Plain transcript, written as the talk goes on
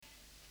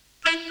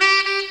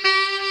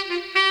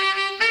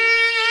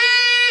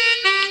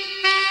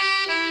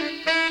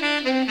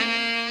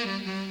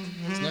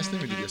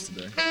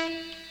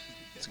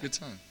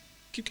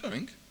Keep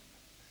going.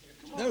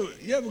 No,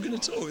 yeah, we're going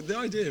to talk. The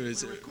idea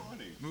is... We're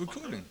recording. We're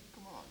recording.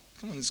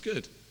 Come on. It's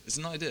good. It's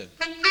an idea.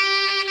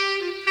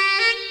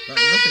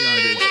 Nothing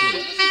idea is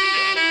good.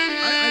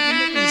 I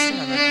don't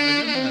understand. I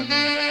don't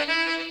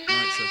know.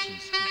 Night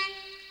sessions.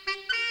 I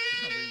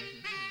can't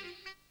believe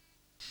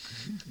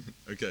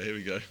it. Okay, here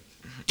we go.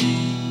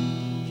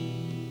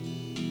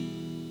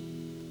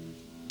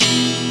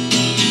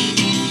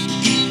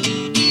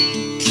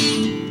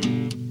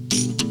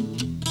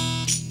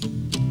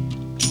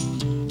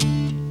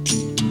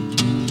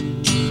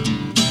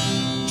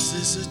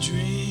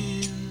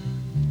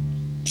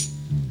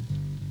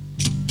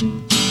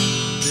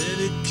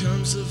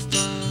 So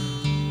far,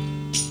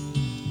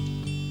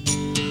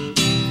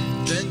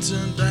 then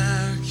turn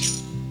back,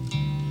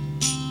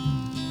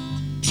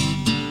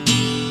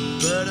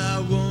 but I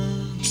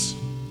won't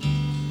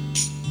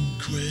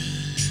quit.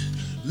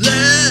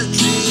 Let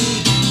me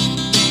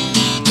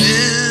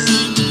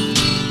in,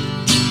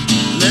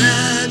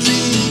 let me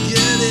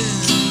get in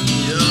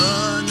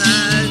your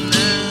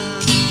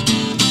nightmare.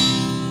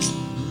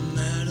 No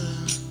matter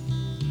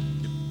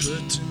you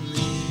put to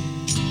me,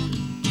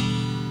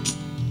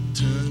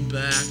 turn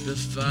back the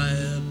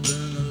fire,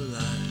 burn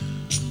alive.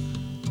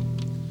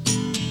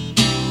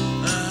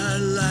 I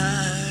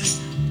like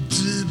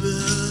to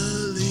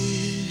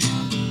believe,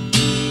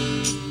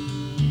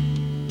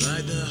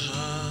 like the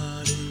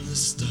heart in the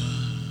star.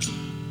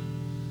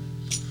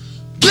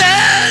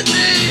 Let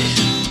me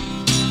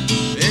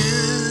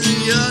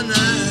in your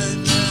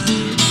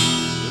nightmare.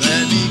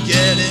 Let me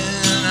get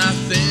in. I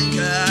think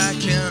I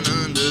can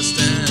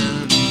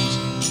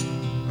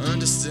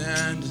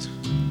understand it.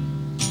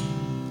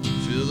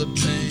 Feel the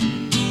pain.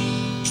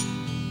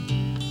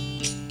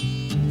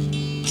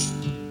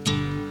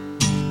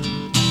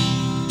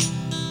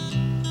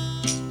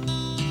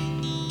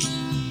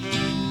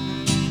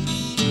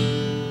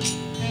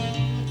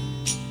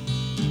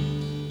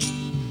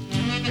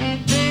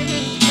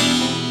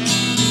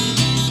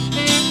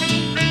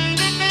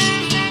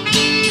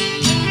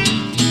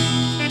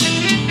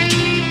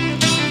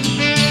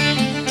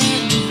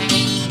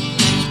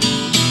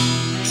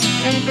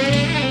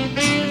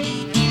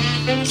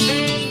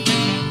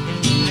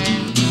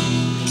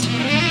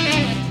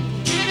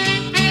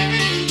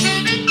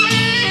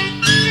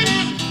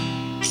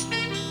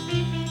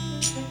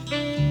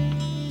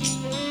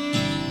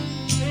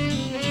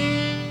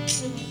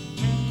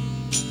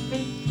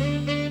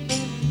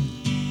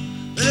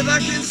 If I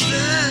can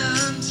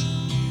stand,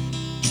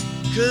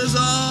 'cause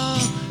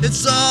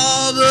it's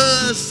all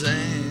the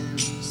same,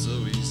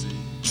 so easy.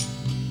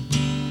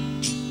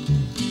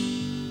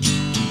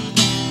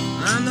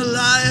 I'm the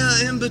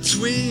liar in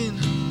between,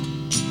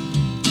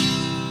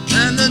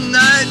 and the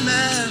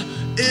nightmare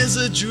is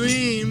a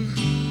dream.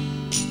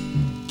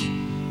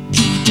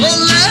 Oh,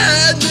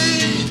 let me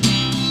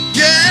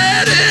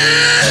get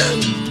in,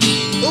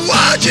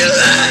 won't you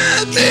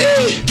let me